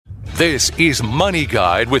This is Money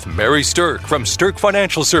Guide with Mary Stirk from Stirk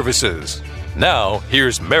Financial Services. Now,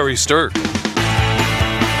 here's Mary Stirk.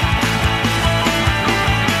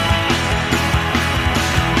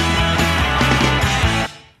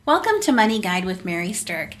 Welcome to Money Guide with Mary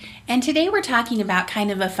Stirk, and today we're talking about kind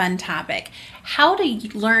of a fun topic, how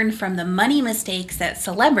to learn from the money mistakes that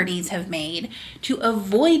celebrities have made to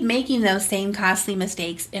avoid making those same costly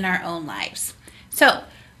mistakes in our own lives. So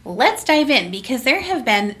let's dive in, because there have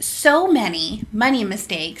been so many money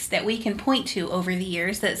mistakes that we can point to over the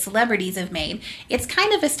years that celebrities have made. It's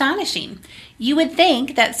kind of astonishing. You would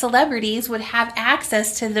think that celebrities would have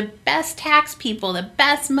access to the best tax people, the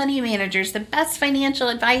best money managers, the best financial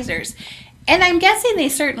advisors. And I'm guessing they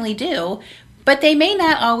certainly do, but they may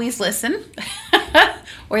not always listen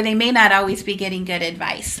or they may not always be getting good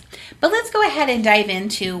advice. But let's go ahead and dive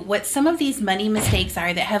into what some of these money mistakes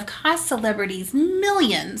are that have cost celebrities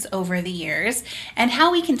millions over the years, and how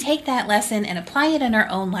we can take that lesson and apply it in our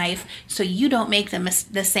own life so you don't make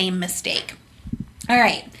the same mistake. All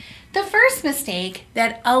right. The first mistake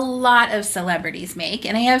that a lot of celebrities make,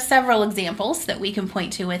 and I have several examples that we can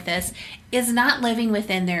point to with this, is not living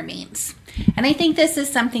within their means. And I think this is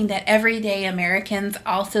something that everyday Americans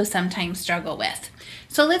also sometimes struggle with.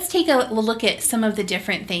 So let's take a look at some of the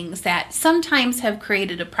different things that sometimes have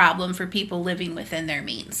created a problem for people living within their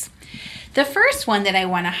means. The first one that I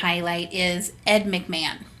want to highlight is Ed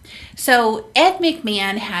McMahon. So Ed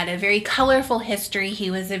McMahon had a very colorful history.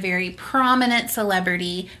 He was a very prominent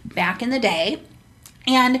celebrity back in the day.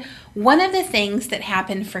 And one of the things that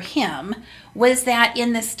happened for him was that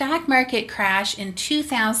in the stock market crash in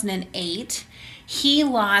 2008, he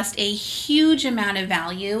lost a huge amount of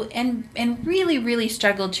value and really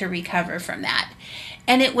struggled to recover from that.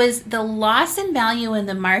 And it was the loss in value in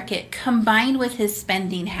the market combined with his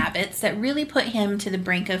spending habits that really put him to the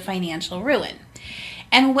brink of financial ruin.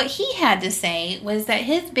 And what he had to say was that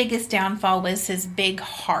his biggest downfall was his big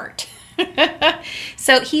heart.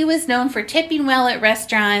 So he was known for tipping well at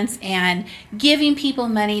restaurants and giving people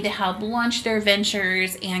money to help launch their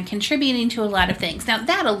ventures and contributing to a lot of things. Now,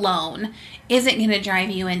 that alone isn't going to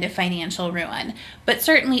drive you into financial ruin, but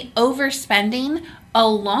certainly overspending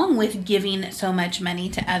along with giving so much money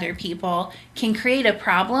to other people can create a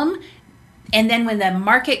problem. And then when the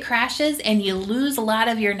market crashes and you lose a lot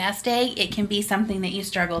of your nest egg, it can be something that you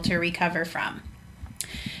struggle to recover from.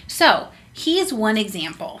 So he's one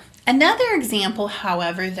example. Another example,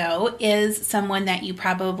 however, though, is someone that you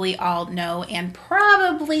probably all know and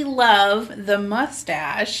probably love, the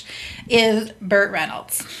mustache, is Burt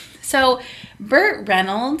Reynolds. So Burt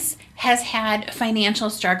Reynolds has had financial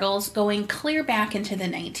struggles going clear back into the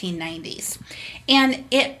 1990s. And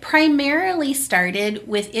it primarily started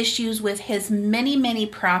with issues with his many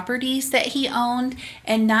properties that he owned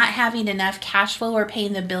and not having enough cash flow or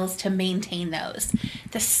paying the bills to maintain those.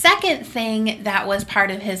 The second thing that was part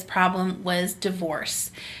of his problem was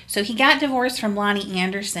divorce. So he got divorced from Lonnie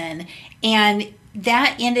Anderson, and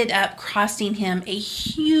that ended up costing him a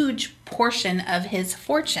huge portion of his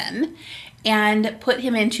fortune and put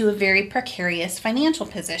him into a very precarious financial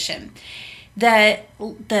position. The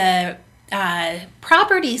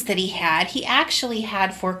properties that he actually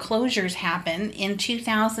had foreclosures happen in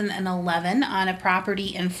 2011 on a property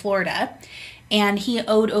in Florida, and he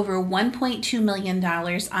owed over $1.2 million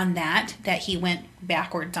on that he went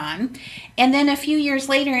backwards on. And then a few years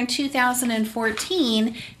later in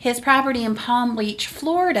 2014, his property in Palm Beach,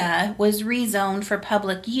 Florida was rezoned for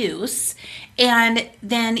public use, and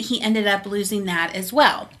then he ended up losing that as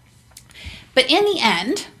well. But in the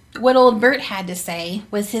end, what old Burt had to say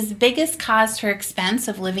was his biggest cause for expense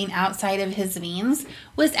of living outside of his means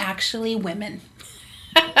was actually women.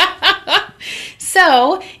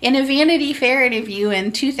 So, in a Vanity Fair interview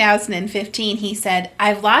in 2015, he said,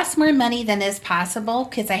 "I've lost more money than is possible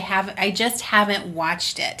because I just haven't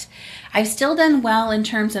watched it. I've still done well in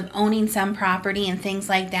terms of owning some property and things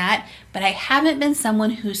like that, but I haven't been someone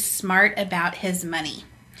who's smart about his money.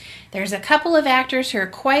 There's a couple of actors who are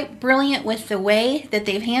quite brilliant with the way that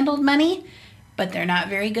they've handled money, but they're not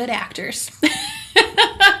very good actors."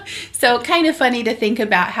 So, kind of funny to think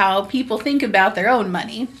about how people think about their own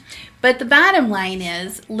money. But the bottom line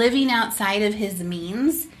is, living outside of his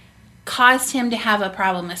means caused him to have a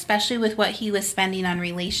problem, especially with what he was spending on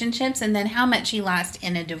relationships and then how much he lost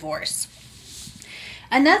in a divorce.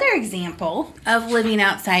 Another example of living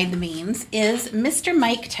outside the means is Mr.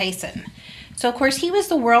 Mike Tyson. So, of course, he was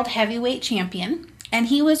the world heavyweight champion, and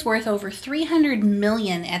he was worth over $300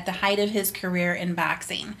 million at the height of his career in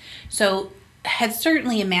boxing. So, had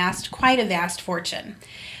certainly amassed quite a vast fortune.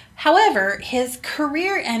 However, his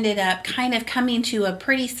career ended up kind of coming to a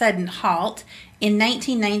pretty sudden halt in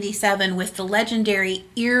 1997 with the legendary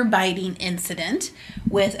ear-biting incident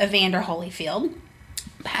with Evander Holyfield.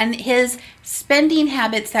 And his spending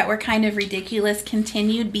habits that were kind of ridiculous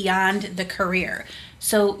continued beyond the career.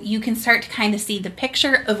 So you can start to kind of see the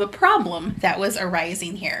picture of a problem that was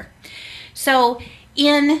arising here. So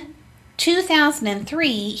in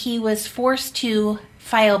 2003, he was forced to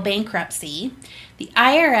file bankruptcy. The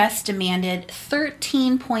IRS demanded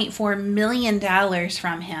 $13.4 million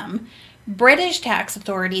from him. British tax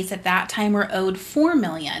authorities at that time were owed $4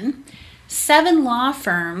 million. 7 law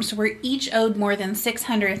firms were each owed more than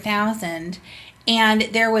 $600,000, and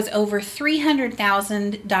there was over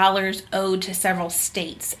 $300,000 owed to several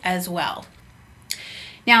states as well.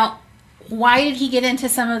 Now, why did he get into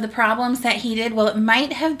some of the problems that he did? Well, it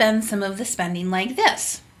might have been some of the spending like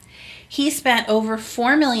this. He spent over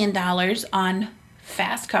 $4 million on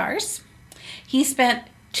fast cars. He spent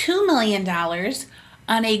 $2 million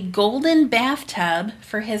on a golden bathtub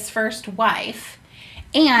for his first wife.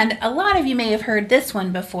 And a lot of you may have heard this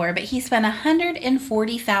one before, but he spent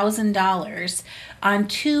 $140,000 on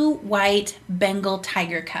 2 white Bengal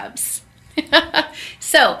tiger cubs.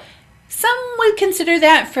 So, some would consider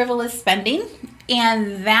that frivolous spending,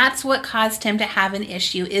 and that's what caused him to have an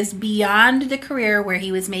issue, is beyond the career where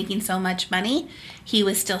he was making so much money, he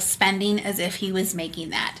was still spending as if he was making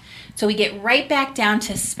that. So we get right back down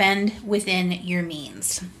to spend within your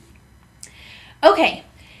means. Okay.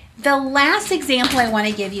 The last example I want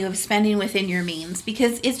to give you of spending within your means,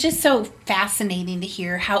 because it's just so fascinating to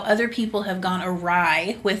hear how other people have gone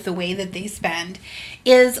awry with the way that they spend,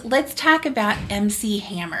 is let's talk about MC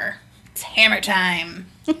Hammer. It's Hammer time.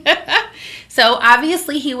 So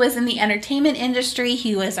obviously he was in the entertainment industry.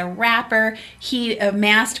 He was a rapper. He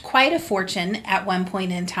amassed quite a fortune at one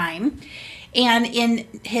point in time. And in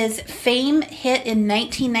his fame hit in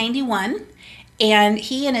 1991, and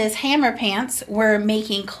he and his Hammer Pants were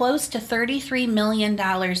making close to $33 million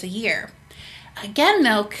a year. Again,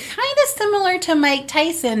 though, kind of similar to Mike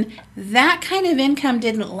Tyson, that kind of income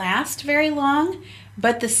didn't last very long,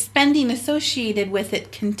 but the spending associated with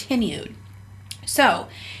it continued. So,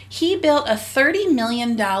 he built a $30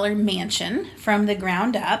 million mansion from the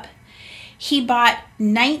ground up. He bought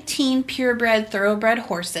 19 purebred thoroughbred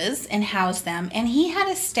horses and housed them, and he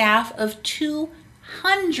had a staff of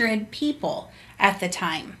 200 people at the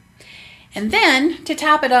time. And then, to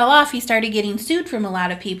top it all off, he started getting sued from a lot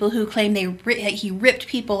of people who claimed he ripped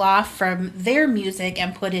people off from their music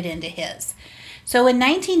and put it into his. So in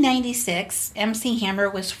 1996, MC Hammer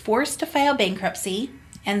was forced to file bankruptcy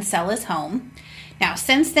and sell his home. Now,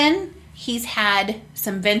 since then, he's had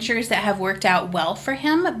some ventures that have worked out well for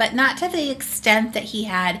him, but not to the extent that he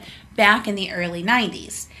had back in the early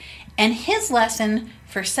 90s. And his lesson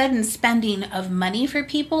for sudden spending of money for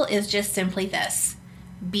people is just simply this: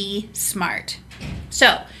 be smart.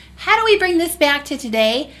 So, how do we bring this back to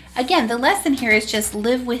today? Again, the lesson here is just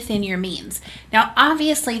live within your means. Now,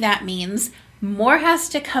 obviously that means more has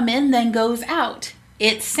to come in than goes out.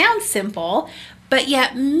 It sounds simple, but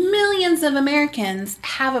yet millions of Americans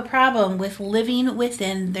have a problem with living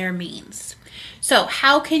within their means. So,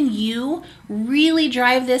 how can you really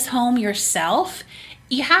drive this home yourself?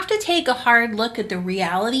 You have to take a hard look at the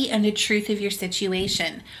reality and the truth of your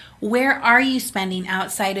situation. Where are you spending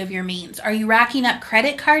outside of your means? Are you racking up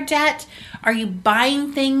credit card debt? Are you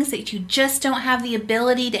buying things that you just don't have the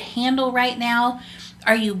ability to handle right now?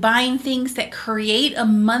 Are you buying things that create a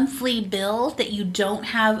monthly bill that you don't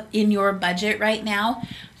have in your budget right now?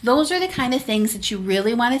 Those are the kind of things that you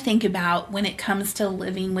really want to think about when it comes to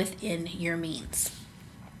living within your means.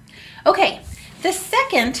 Okay, the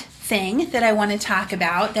second thing that I want to talk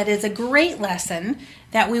about that is a great lesson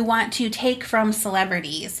that we want to take from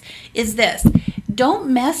celebrities is this: don't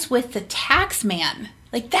mess with the tax man.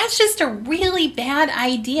 Like, that's just a really bad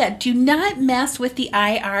idea. Do not mess with the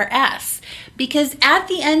IRS, because at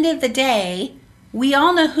the end of the day, we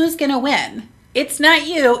all know who's going to win. It's not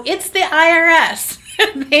you, it's the IRS.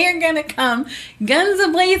 They are going to come guns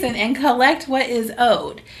a-blazing and collect what is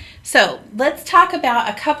owed. So let's talk about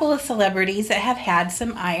a couple of celebrities that have had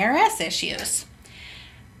some IRS issues.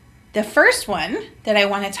 The first one that I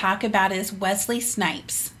want to talk about is Wesley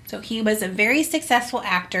Snipes. So he was a very successful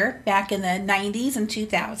actor back in the 90s and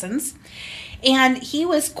 2000s. And he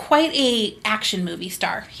was quite an action movie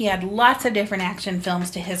star. He had lots of different action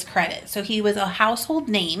films to his credit. So he was a household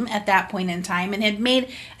name at that point in time and had made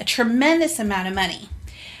a tremendous amount of money.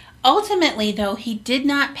 Ultimately, though, he did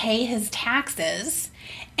not pay his taxes,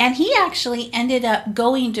 and he actually ended up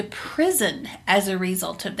going to prison as a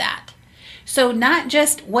result of that. So not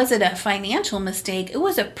just was it a financial mistake, it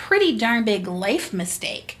was a pretty darn big life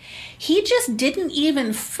mistake. He just didn't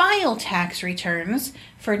even file tax returns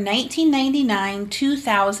for 1999,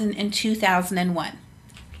 2000, and 2001.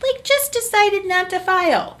 Like, just decided not to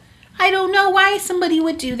file. I don't know why somebody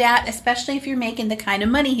would do that, especially if you're making the kind of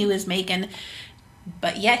money he was making,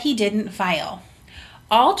 but yet he didn't file.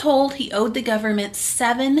 All told, he owed the government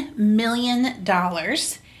 $7 million,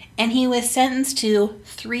 and he was sentenced to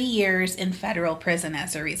 3 years in federal prison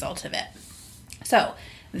as a result of it. So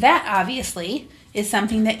that obviously is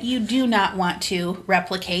something that you do not want to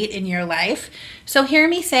replicate in your life. So hear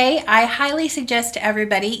me say, I highly suggest to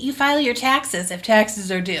everybody, you file your taxes if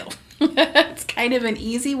taxes are due. It's kind of an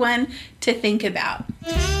easy one to think about.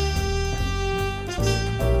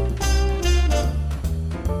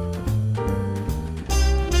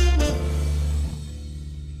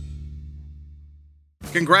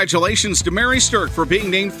 Congratulations to Mary Stirk for being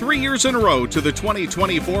named 3 years in a row to the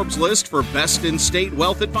 2020 Forbes list for Best in State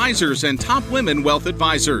Wealth Advisors and Top Women Wealth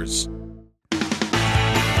Advisors.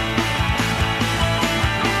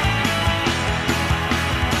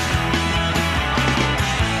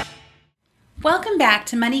 Welcome back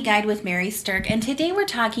to Money Guide with Mary Stirk, and today we're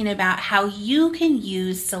talking about how you can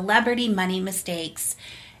use celebrity money mistakes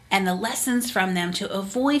and the lessons from them to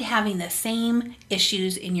avoid having the same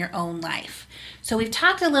issues in your own life. So we've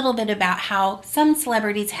talked a little bit about how some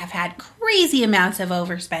celebrities have had crazy amounts of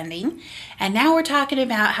overspending, and now we're talking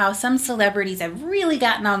about how some celebrities have really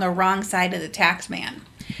gotten on the wrong side of the tax man.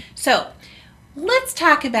 So let's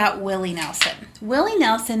talk about Willie Nelson. Willie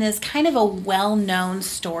Nelson is kind of a well-known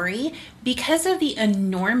story because of the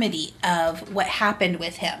enormity of what happened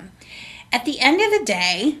with him. At the end of the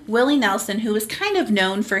day, Willie Nelson, who was kind of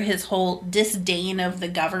known for his whole disdain of the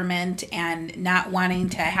government and not wanting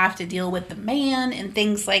to have to deal with the man and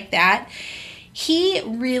things like that, he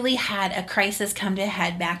really had a crisis come to a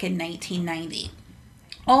head back in 1990.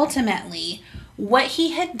 Ultimately, what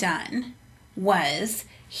he had done was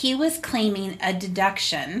he was claiming a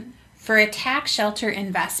deduction for a tax shelter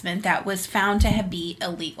investment that was found to be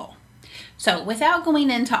illegal. So without going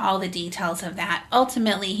into all the details of that,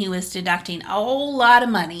 ultimately he was deducting a whole lot of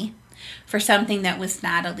money for something that was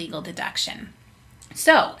not a legal deduction.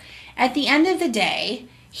 So at the end of the day,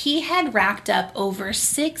 he had racked up over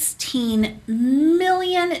 $16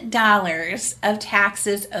 million of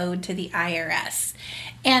taxes owed to the IRS.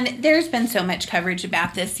 And there's been so much coverage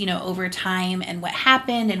about this, over time and what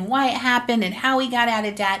happened and why it happened and how he got out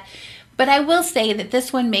of debt. But I will say that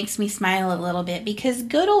this one makes me smile a little bit because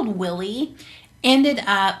good old Willie ended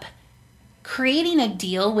up creating a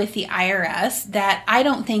deal with the IRS that I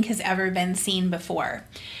don't think has ever been seen before.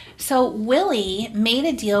 So Willie made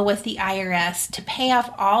a deal with the IRS to pay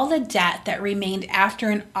off all the debt that remained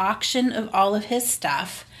after an auction of all of his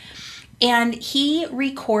stuff. And he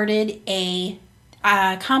recorded a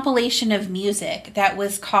compilation of music that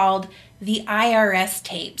was called the IRS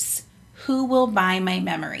Tapes, Who Will Buy My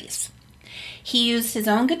Memories? He used his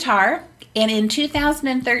own guitar, and in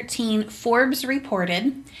 2013, Forbes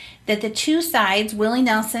reported that the two sides, Willie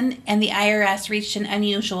Nelson and the IRS, reached an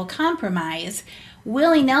unusual compromise.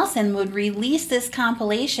 Willie Nelson would release this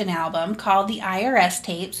compilation album called the IRS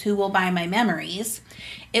Tapes, Who Will Buy My Memories.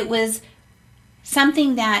 It was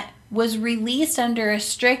something that was released under a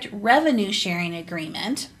strict revenue sharing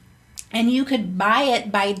agreement, and you could buy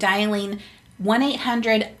it by dialing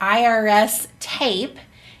 1-800-IRS-TAPE.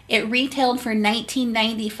 It retailed for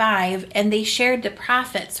 $19.95, and they shared the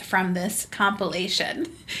profits from this compilation.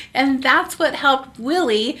 And that's what helped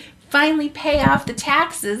Willie finally pay off the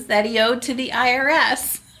taxes that he owed to the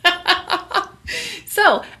IRS.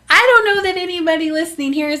 So, I don't know that anybody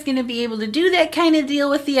listening here is going to be able to do that kind of deal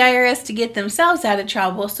with the IRS to get themselves out of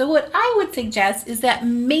trouble. So what I would suggest is that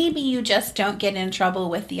maybe you just don't get in trouble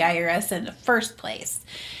with the IRS in the first place.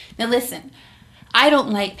 Now listen, I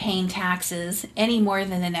don't like paying taxes any more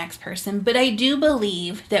than the next person, but I do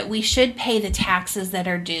believe that we should pay the taxes that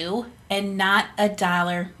are due and not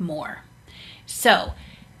 $1 more. So,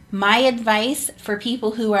 my advice for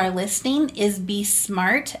people who are listening is be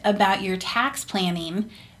smart about your tax planning,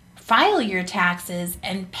 file your taxes,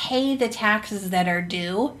 and pay the taxes that are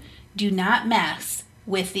due. Do not mess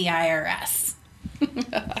with the IRS.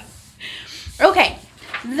 Okay,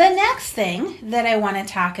 the next thing that I want to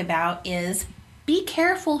talk about is be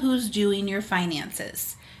careful who's doing your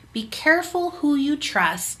finances. Be careful who you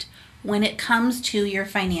trust when it comes to your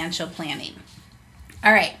financial planning.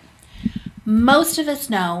 All right, most of us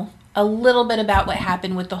know a little bit about what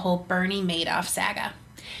happened with the whole Bernie Madoff saga.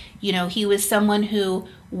 He was someone who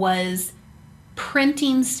was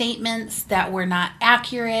printing statements that were not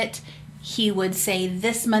accurate, He would say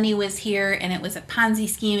this money was here and it was a Ponzi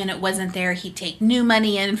scheme and it wasn't there. He'd take new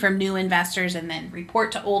money in from new investors and then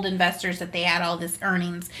report to old investors that they had all this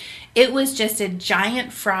earnings. It was just a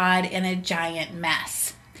giant fraud and a giant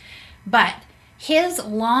mess. But his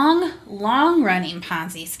long-running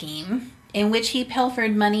Ponzi scheme, in which he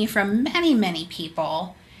pilfered money from many, many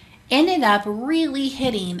people, ended up really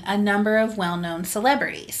hitting a number of well-known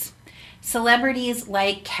celebrities. Celebrities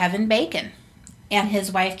like Kevin Bacon and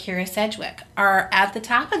his wife Kyra Sedgwick are at the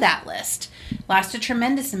top of that list. Lost a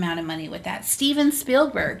tremendous amount of money with that. Steven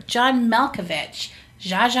Spielberg, John Malkovich,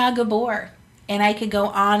 Zsa Zsa Gabor, and I could go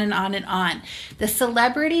on and on and on. The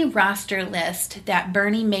celebrity roster list that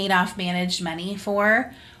Bernie Madoff managed money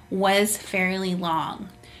for was fairly long.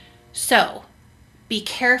 So, be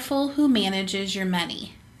careful who manages your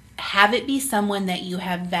money. Have it be someone that you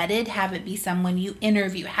have vetted. Have it be someone you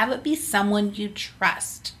interview. Have it be someone you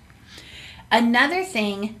trust. Another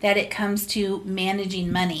thing that it comes to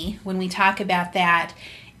managing money, when we talk about that,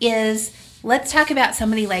 is let's talk about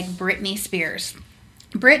somebody like Britney Spears.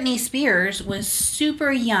 Britney Spears was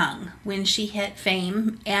super young when she hit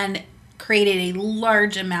fame and created a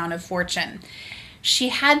large amount of fortune. She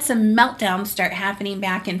had some meltdowns start happening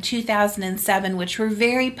back in 2007, which were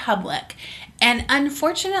very public. And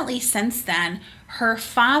unfortunately, since then, her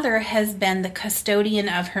father has been the custodian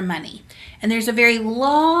of her money. And there's a very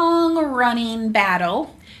long-running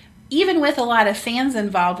battle, even with a lot of fans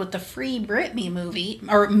involved with the Free Britney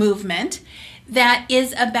movement, that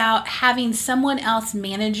is about having someone else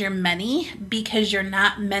manage your money because you're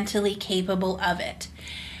not mentally capable of it.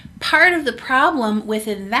 Part of the problem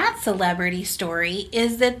within that celebrity story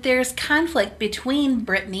is that there's conflict between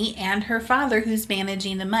Britney and her father who's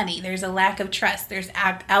managing the money. There's a lack of trust. There's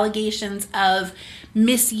allegations of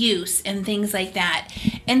misuse and things like that.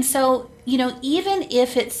 And so, even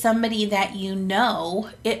if it's somebody that you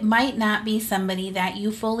know, it might not be somebody that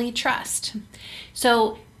you fully trust.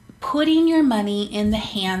 So putting your money in the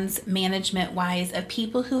hands, management-wise, of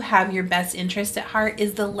people who have your best interest at heart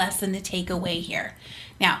is the lesson to take away here.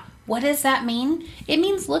 Now, what does that mean? It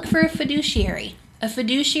means look for a fiduciary. A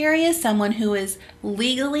fiduciary is someone who is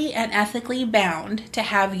legally and ethically bound to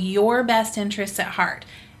have your best interests at heart,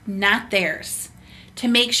 not theirs. To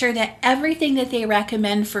make sure that everything that they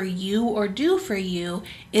recommend for you or do for you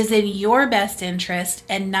is in your best interest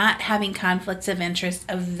and not having conflicts of interest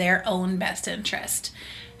of their own best interest.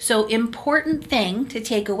 So, important thing to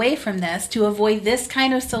take away from this to avoid this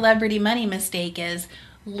kind of celebrity money mistake is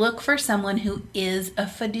look for someone who is a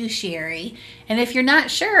fiduciary. And if you're not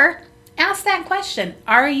sure, ask that question.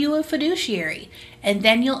 Are you a fiduciary? And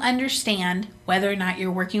then you'll understand whether or not you're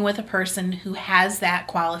working with a person who has that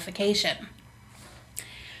qualification.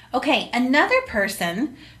 Okay, another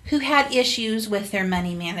person who had issues with their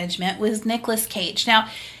money management was Nicolas Cage. Now,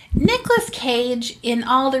 Nicolas Cage, in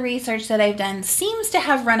all the research that I've done, seems to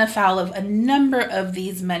have run afoul of a number of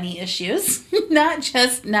these money issues, not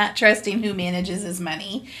just not trusting who manages his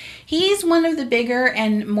money. He's one of the bigger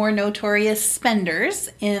and more notorious spenders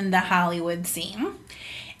in the Hollywood scene.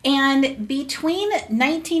 And between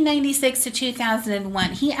 1996 to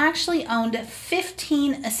 2001, he actually owned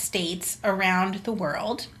 15 estates around the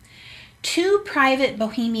world, 2 private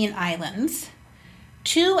Bohemian islands,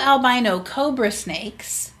 2 albino cobra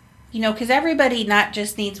snakes, because everybody not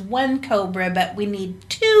just needs 1 cobra, but we need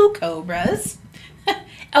 2 cobras.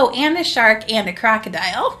 Oh, and a shark and a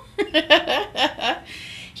crocodile.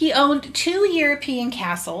 He owned 2 European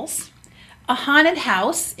castles, a haunted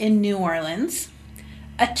house in New Orleans,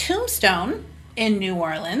 a tombstone in New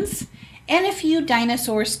Orleans, and a few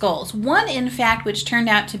dinosaur skulls. One, in fact, which turned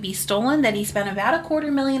out to be stolen, that he spent about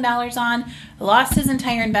 $250,000 on, lost his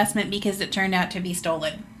entire investment because it turned out to be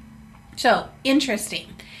stolen. So,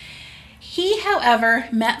 interesting. He, however,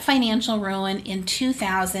 met financial ruin in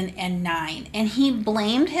 2009, and he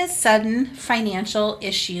blamed his sudden financial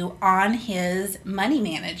issue on his money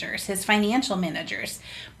managers, his financial managers.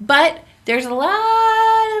 But there's a lot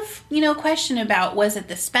of, question about, was it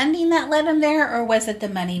the spending that led him there, or was it the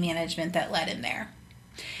money management that led him there?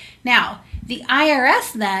 Now, the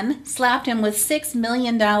IRS then slapped him with $6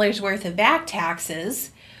 million worth of back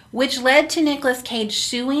taxes, which led to Nicolas Cage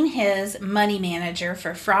suing his money manager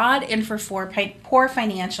for fraud and for poor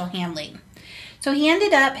financial handling. So he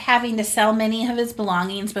ended up having to sell many of his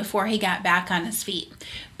belongings before he got back on his feet.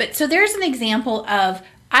 But so there's an example of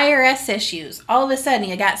IRS issues. All of a sudden,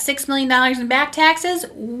 you got $6 million in back taxes.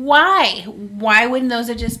 Why? Why wouldn't those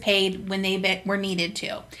have just paid when they were needed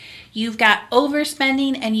to? You've got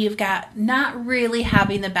overspending, and you've got not really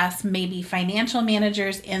having the best maybe financial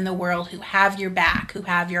managers in the world who have your back, who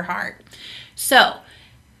have your heart. So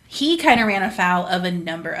he kind of ran afoul of a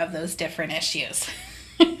number of those different issues.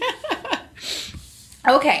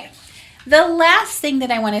 Okay, the last thing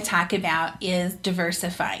that I want to talk about is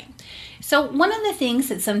diversifying. So one of the things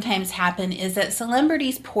that sometimes happen is that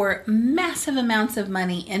celebrities pour massive amounts of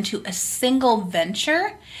money into a single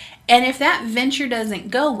venture, and if that venture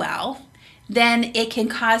doesn't go well, then it can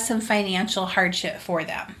cause some financial hardship for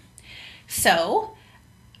them. So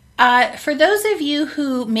for those of you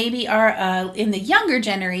who maybe are in the younger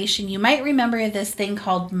generation, you might remember this thing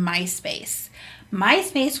called MySpace.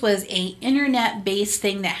 MySpace was an internet-based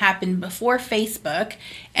thing that happened before Facebook,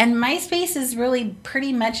 and MySpace is really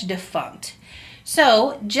pretty much defunct.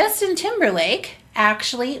 So Justin Timberlake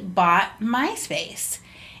actually bought MySpace,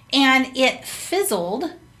 and it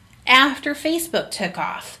fizzled after Facebook took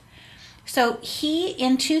off. So he,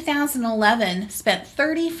 in 2011, spent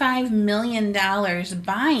 $35 million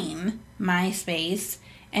buying MySpace,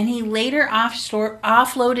 and he later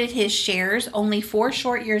offloaded his shares only 4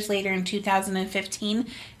 short years later in 2015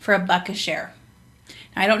 for $1 a share.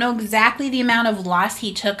 Now, I don't know exactly the amount of loss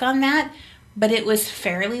he took on that, but it was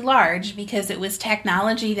fairly large because it was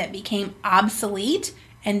technology that became obsolete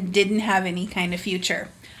and didn't have any kind of future.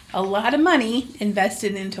 A lot of money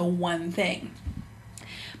invested into one thing.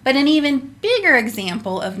 But an even bigger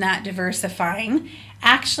example of not diversifying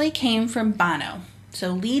actually came from Bono,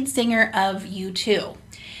 so lead singer of U2.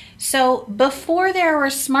 So before there were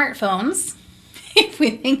smartphones, if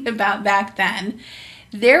we think about back then,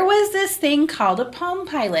 there was this thing called a Palm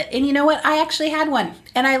Pilot. And you know what? I actually had one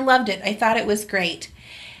and I loved it. I thought it was great.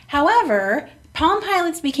 However, Palm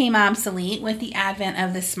Pilots became obsolete with the advent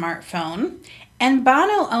of the smartphone, and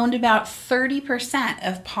Bono owned about 30%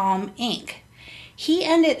 of Palm Inc. He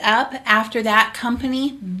ended up, after that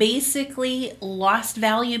company basically lost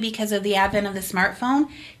value because of the advent of the smartphone,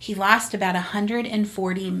 he lost about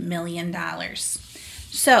 $140 million.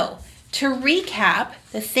 So, to recap,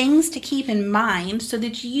 the things to keep in mind so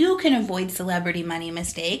that you can avoid celebrity money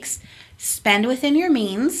mistakes: spend within your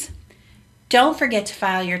means, don't forget to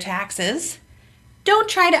file your taxes, don't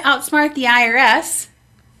try to outsmart the IRS,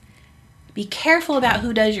 be careful about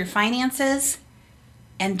who does your finances,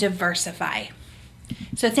 and diversify.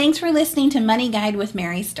 So thanks for listening to Money Guide with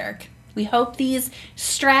Mary Stirk. We hope these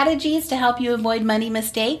strategies to help you avoid money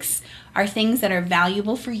mistakes are things that are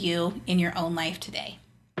valuable for you in your own life today.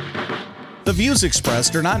 The views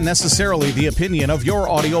expressed are not necessarily the opinion of your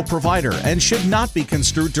audio provider and should not be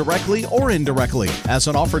construed directly or indirectly as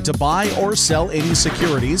an offer to buy or sell any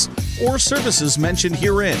securities or services mentioned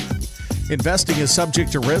herein. Investing is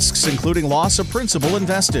subject to risks, including loss of principal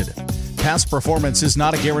invested. Past performance is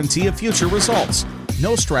not a guarantee of future results.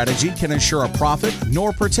 No strategy can ensure a profit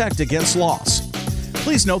nor protect against loss.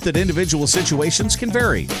 Please note that individual situations can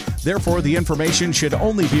vary. Therefore, the information should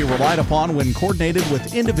only be relied upon when coordinated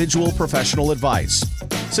with individual professional advice.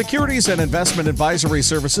 Securities and investment advisory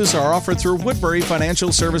services are offered through Woodbury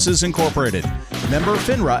Financial Services Incorporated, member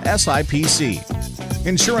FINRA SIPC.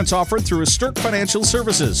 Insurance offered through Stirk Financial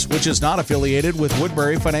Services, which is not affiliated with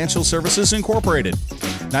Woodbury Financial Services Incorporated.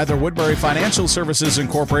 Neither Woodbury Financial Services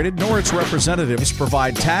Incorporated nor its representatives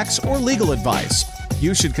provide tax or legal advice.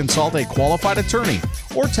 You should consult a qualified attorney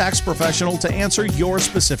or tax professional to answer your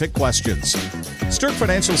specific questions. Stirk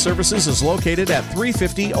Financial Services is located at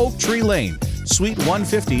 350 Oak Tree Lane, Suite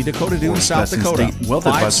 150, Dakota Dunes, South Dakota,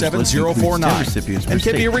 57049, and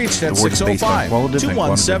can be reached at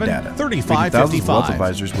 605-217-3555. Wealth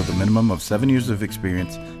advisors with a minimum of 7 years of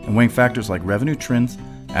experience and weighing factors like revenue trends,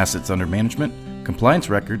 assets under management, compliance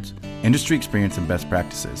records, industry experience, and best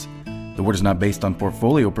practices. The Word is not based on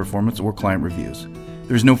portfolio performance or client reviews.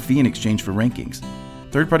 There is no fee in exchange for rankings.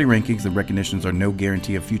 Third-party rankings and recognitions are no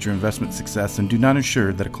guarantee of future investment success and do not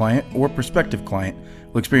ensure that a client or prospective client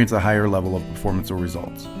will experience a higher level of performance or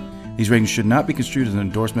results. These ratings should not be construed as an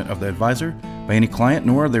endorsement of the advisor by any client,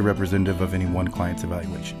 nor are they representative of any one client's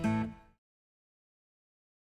evaluation.